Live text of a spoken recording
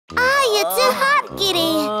Ah, you're too hot,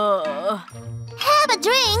 Kitty. Have a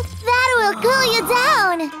drink. That will cool you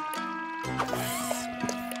down.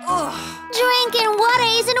 Drinking water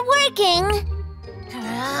isn't working.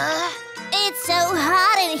 It's so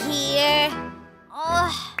hot in here.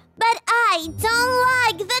 But I don't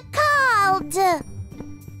like the cold.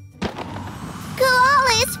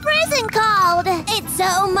 Koala is freezing cold. It's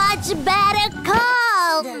so much better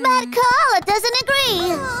cold. But Koala doesn't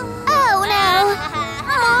agree. Oh no,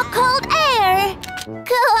 more cold air.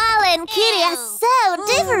 Koala and Kitty are so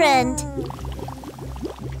different.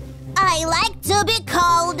 I like to be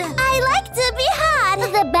cold. I like to be hot.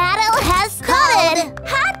 The battle has started.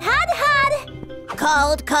 Hot, hot, hot.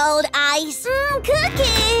 Cold, cold ice.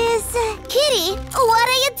 Cookies. Kitty, what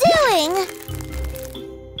are you doing?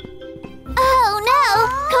 Oh no,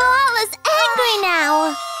 Koala's angry now.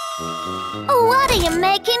 What are you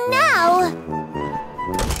making now?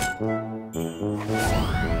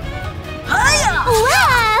 Wow!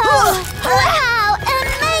 Wow!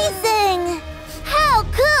 Amazing! How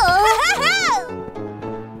cool!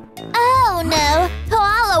 Oh no!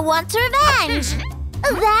 Koala wants revenge!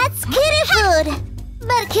 That's kitty food!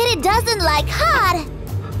 But Kitty doesn't like hot!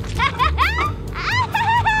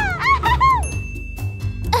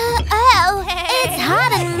 Oh! It's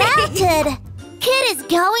hot and melted! Kitty's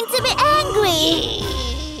going to be angry!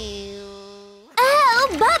 Oh!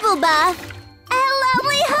 Bubble bath! A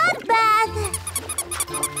lovely hot bath!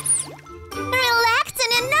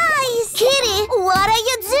 Relaxing and nice! Kitty, what are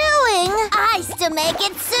you doing? Ice to make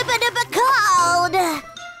it super duper cold!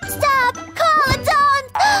 Stop! Koala, don't!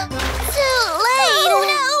 Too late! Oh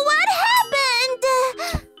no, what happened?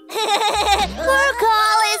 Poor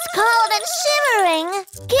Koala is cold and shivering!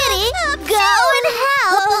 Kitty, go and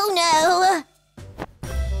help! Oh no!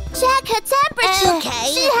 Check her temperature! Okay.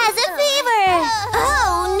 She has a fever!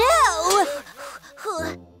 Oh no!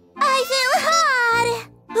 I feel hot!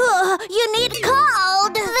 You need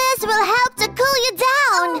cold! This will help to cool you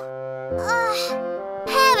down!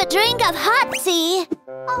 Have a drink of hot tea!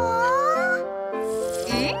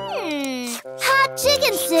 Hot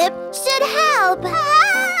chicken soup should help!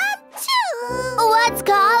 What's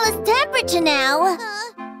Koala's temperature now?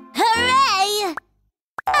 Hooray!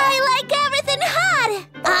 I like everything hot!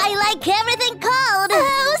 I like everything cold!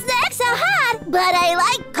 Oh, snacks are hot! But I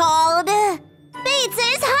like cold! Pizza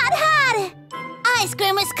is hot, hot! Ice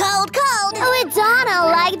cream is cold, cold! We don't all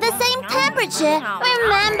like the same temperature!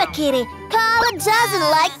 Remember, Kitty, Koala doesn't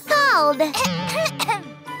like cold!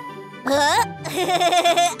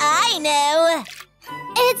 I know!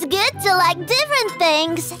 It's good to like different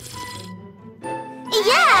things!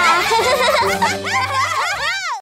 Yeah!